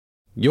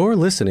You're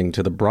listening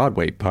to the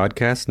Broadway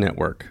Podcast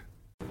Network.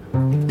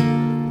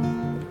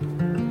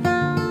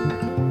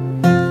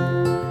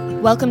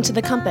 Welcome to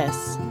The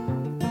Compass,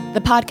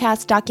 the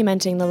podcast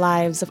documenting the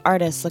lives of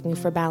artists looking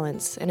for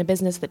balance in a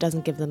business that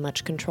doesn't give them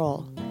much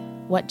control.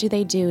 What do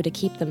they do to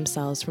keep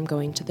themselves from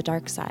going to the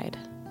dark side?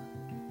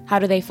 How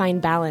do they find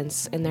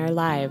balance in their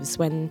lives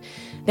when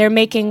they're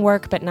making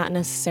work but not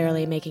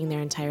necessarily making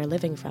their entire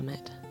living from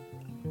it?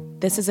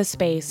 This is a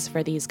space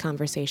for these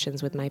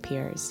conversations with my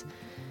peers.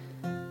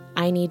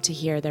 I need to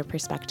hear their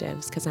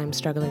perspectives because I'm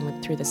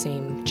struggling through the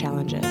same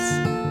challenges.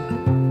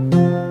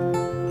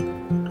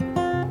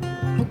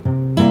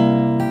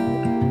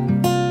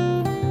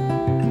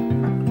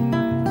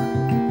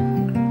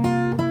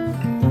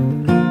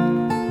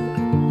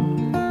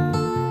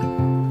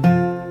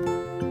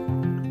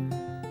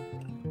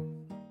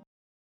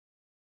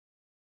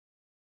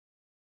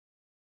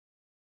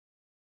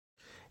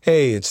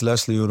 Hey, it's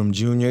Leslie Odom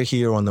Jr.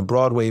 here on the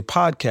Broadway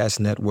Podcast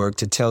Network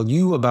to tell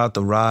you about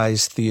the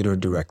Rise Theater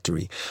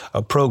Directory,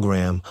 a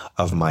program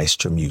of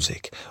Maestro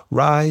Music.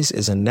 Rise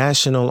is a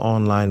national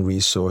online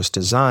resource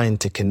designed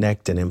to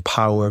connect and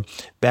empower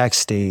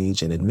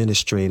backstage and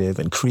administrative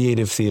and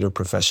creative theater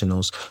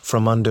professionals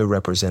from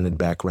underrepresented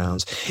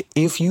backgrounds.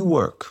 If you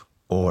work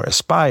or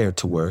aspire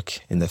to work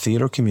in the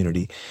theater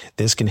community,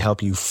 this can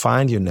help you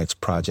find your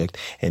next project.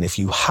 And if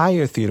you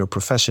hire theater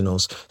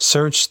professionals,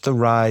 search the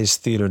Rise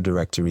Theater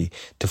Directory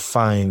to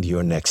find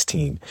your next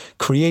team.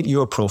 Create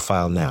your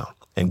profile now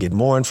and get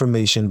more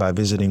information by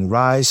visiting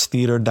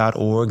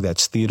risetheatre.org.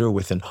 That's theater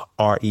with an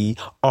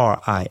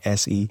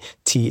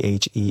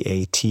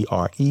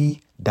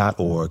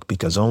RERISETHEATRE.org,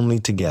 because only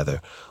together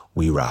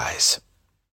we rise.